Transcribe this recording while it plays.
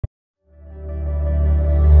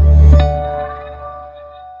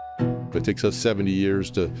it takes us 70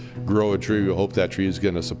 years to grow a tree, we hope that tree is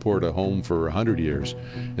going to support a home for 100 years.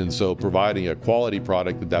 And so providing a quality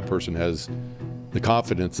product that that person has the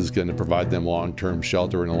confidence is going to provide them long-term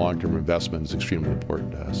shelter and a long-term investment is extremely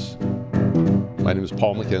important to us. My name is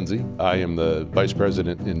Paul McKenzie. I am the Vice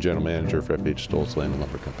President and General Manager for FH Stoltze Land and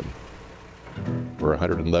Lumber Company. We're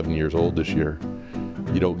 111 years old this year.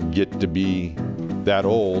 You don't get to be that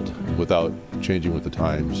old without changing with the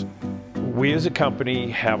times. We as a company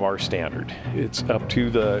have our standard. It's up to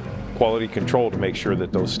the quality control to make sure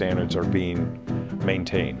that those standards are being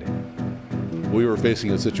maintained. We were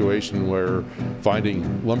facing a situation where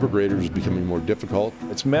finding lumber graders is becoming more difficult.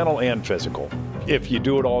 It's mental and physical. If you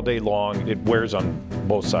do it all day long, it wears on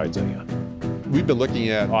both sides of you. We've been looking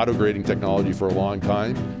at auto grading technology for a long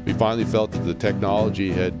time. We finally felt that the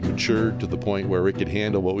technology had matured to the point where it could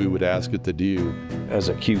handle what we would ask it to do. As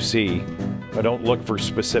a QC, I don't look for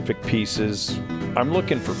specific pieces. I'm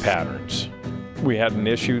looking for patterns. We had an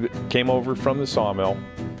issue that came over from the sawmill,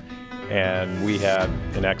 and we had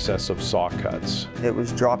an excess of saw cuts. It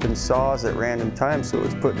was dropping saws at random times, so it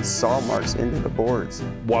was putting saw marks into the boards.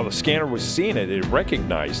 While the scanner was seeing it, it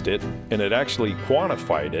recognized it, and it actually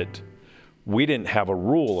quantified it. We didn't have a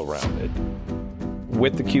rule around it.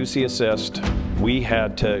 With the QC Assist, we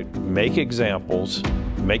had to make examples,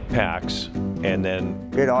 make packs, and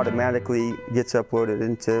then it automatically gets uploaded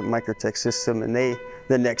into MiCROTEC system, and they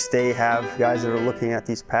the next day have guys that are looking at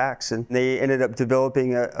these packs, and they ended up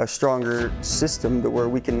developing a stronger system to where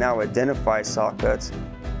we can now identify saw cuts.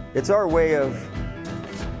 It's our way of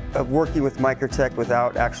working with MiCROTEC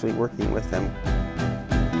without actually working with them.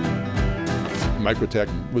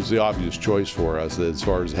 MiCROTEC was the obvious choice for us as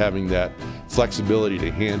far as having that flexibility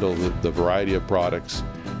to handle the variety of products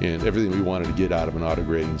and everything we wanted to get out of an auto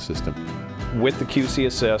grading system. With the QC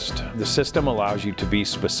Assist, the system allows you to be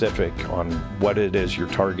specific on what it is you're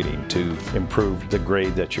targeting to improve the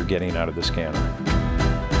grade that you're getting out of the scanner.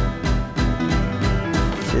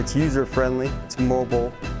 It's user-friendly, it's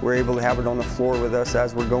mobile. We're able to have it on the floor with us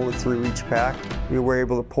as we're going through each pack. We were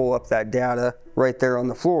able to pull up that data right there on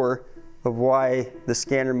the floor of why the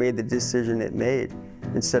scanner made the decision it made,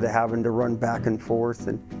 instead of having to run back and forth,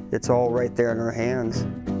 and it's all right there in our hands.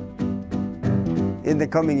 In the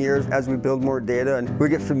coming years, as we build more data and we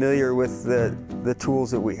get familiar with the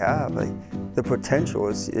tools that we have, the potential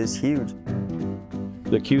is huge.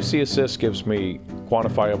 The QC Assist gives me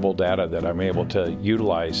quantifiable data that I'm able to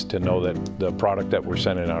utilize to know that the product that we're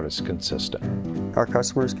sending out is consistent. Our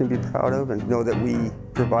customers can be proud of and know that we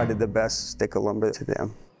provided the best stick of lumber to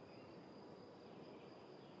them.